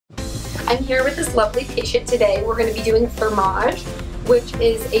I'm here with this lovely patient today. We're going to be doing Thermage, which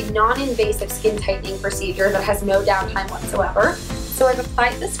is a non-invasive skin tightening procedure that has no downtime whatsoever. So I've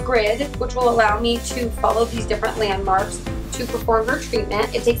applied this grid, which will allow me to follow these different landmarks to perform her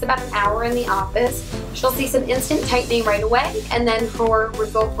treatment. It takes about an hour in the office. She'll see some instant tightening right away, and then her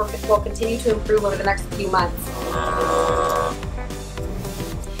result will continue to improve over the next few months.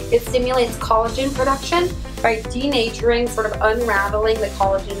 It stimulates collagen production by denaturing, sort of unraveling the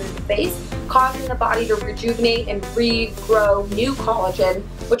collagen in the face, causing the body to rejuvenate and regrow new collagen,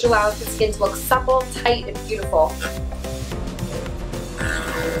 which allows the skin to look supple, tight, and beautiful.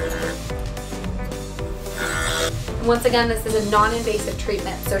 And once again, this is a non-invasive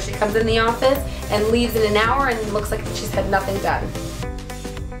treatment, so she comes in the office and leaves in an hour and looks like she's had nothing done.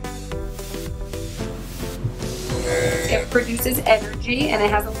 It produces energy and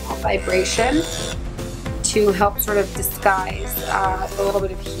it has a little vibration to help sort of disguise the little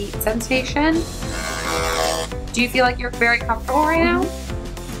bit of heat sensation. Do you feel like you're very comfortable right now?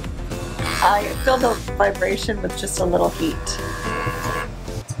 I feel the vibration with just a little heat.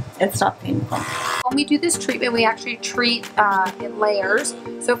 It's not painful. When we do this treatment, we actually treat in layers.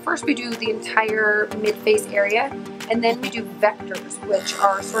 So first we do the entire mid-face area, and then we do vectors, which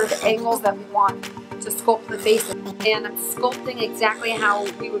are sort of angles that we want to sculpt the face, and I'm sculpting exactly how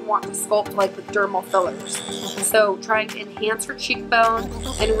we would want to sculpt like with dermal fillers. So trying to enhance her cheekbone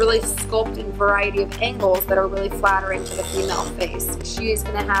and really sculpt in a variety of angles that are really flattering to the female face. She is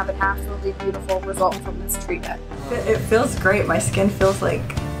going to have an absolutely beautiful result from this treatment. It feels great. My skin feels like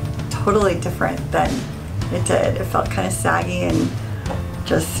totally different than it did. It felt kind of saggy and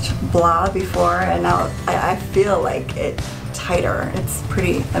just blah before, and now I feel like it's tighter. It's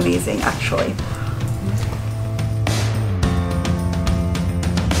pretty amazing actually.